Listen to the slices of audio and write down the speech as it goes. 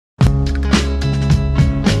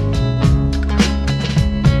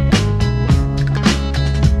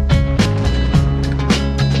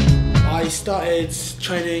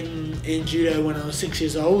training in judo when I was 6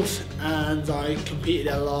 years old, and I competed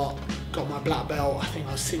a lot. Got my black belt, I think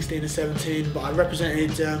I was 16 or 17, but I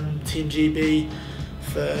represented Team GB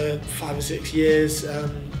for 5 or 6 years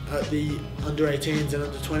at the under 18s and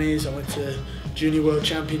under 20s. I went to Junior World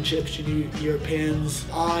Championships, Junior Europeans.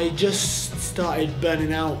 I just started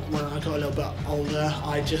burning out when I got a little bit older.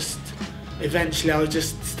 Eventually I was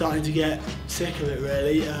just starting to get sick of it,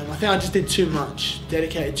 really. I think I just did too much,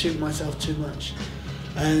 dedicated to myself too much.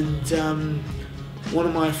 And one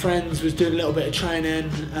of my friends was doing a little bit of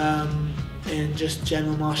training in just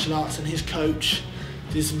general martial arts, and his coach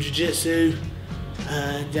did some jiu-jitsu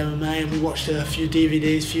and MMA, and we watched a few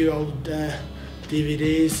DVDs, few old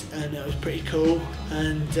DVDs, and it was pretty cool.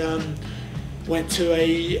 And went to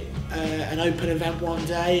an open event one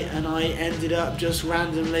day, and I ended up just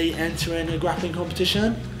randomly entering a grappling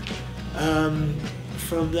competition.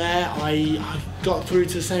 From there I got through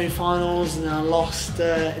to the semi-finals, and I lost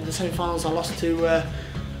in the semi-finals. I lost to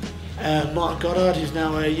Marc Goddard, who's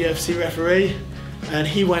now a UFC referee, and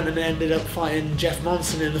he went and ended up fighting Jeff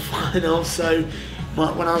Monson in the final. So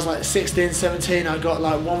when I was like 16, 17, I got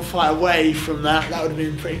like one fight away from that. That would have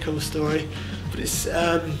been a pretty cool story. But it's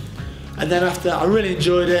and then after that, I really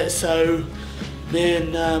enjoyed it. So me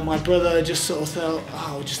and my brother just sort of thought,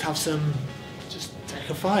 oh, we'll just take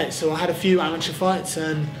a fight. So I had a few amateur fights,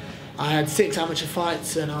 and I had 6 amateur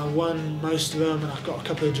fights, and I won most of them, and I got a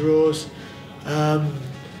couple of draws.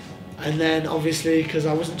 And then obviously, because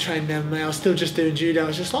I wasn't trained in MMA, I was still just doing judo. I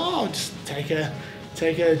was just like, oh, I'll just take a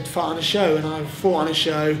fight on a show, and I fought on a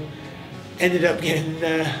show. Ended up getting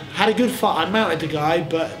had a good fight. I mounted the guy,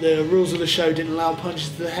 but the rules of the show didn't allow punches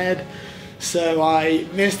to the head, so I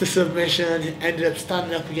missed the submission. Ended up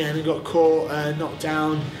standing up again and got caught, knocked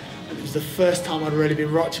down. And it was the first time I'd really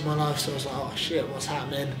been rocked in my life, so I was like, oh shit, what's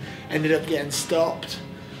happening? Ended up getting stopped.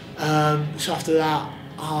 So after that,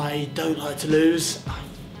 I don't like to lose. I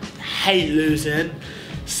hate losing.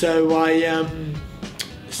 So I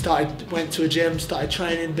went to a gym, started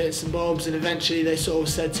training bits and bobs, and eventually they sort of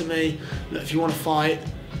said to me, look, if you want to fight,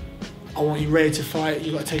 I want you ready to fight,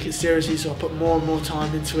 you've got to take it seriously. So I put more and more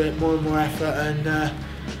time into it, more and more effort, and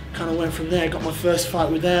kind of went from there. Got my first fight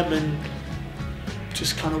with them, and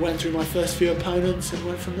just kind of went through my first few opponents and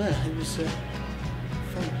went from there. It was fun.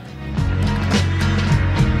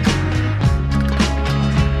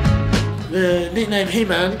 The nickname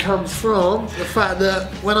He-Man comes from the fact that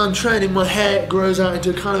when I'm training, my hair grows out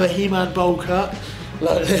into kind of a He-Man bowl cut,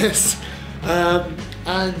 like this.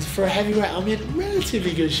 And for a heavyweight, I'm in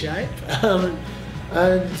relatively good shape. And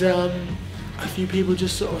a few people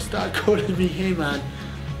just sort of started calling me He-Man.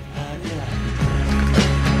 Yeah.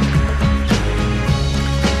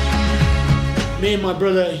 Me and my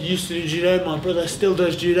brother used to do judo. My brother still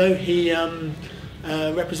does judo. He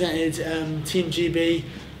represented Team GB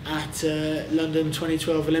at London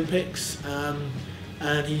 2012 Olympics,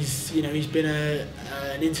 and he's been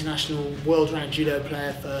an international world-ranked judo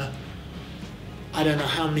player for I don't know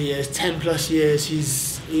how many years, 10 plus years.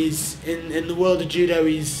 He's in the world of judo.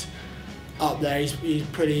 He's up there. He's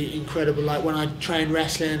pretty incredible. Like when I train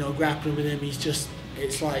wrestling or grappling with him,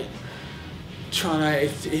 it's like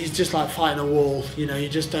he's just like fighting a wall. You know, you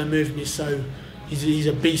just don't move him. He's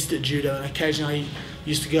a beast at judo, and occasionally I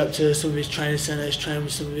used to go up to some of his training centres, train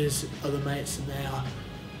with some of his other mates, and they are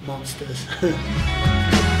monsters.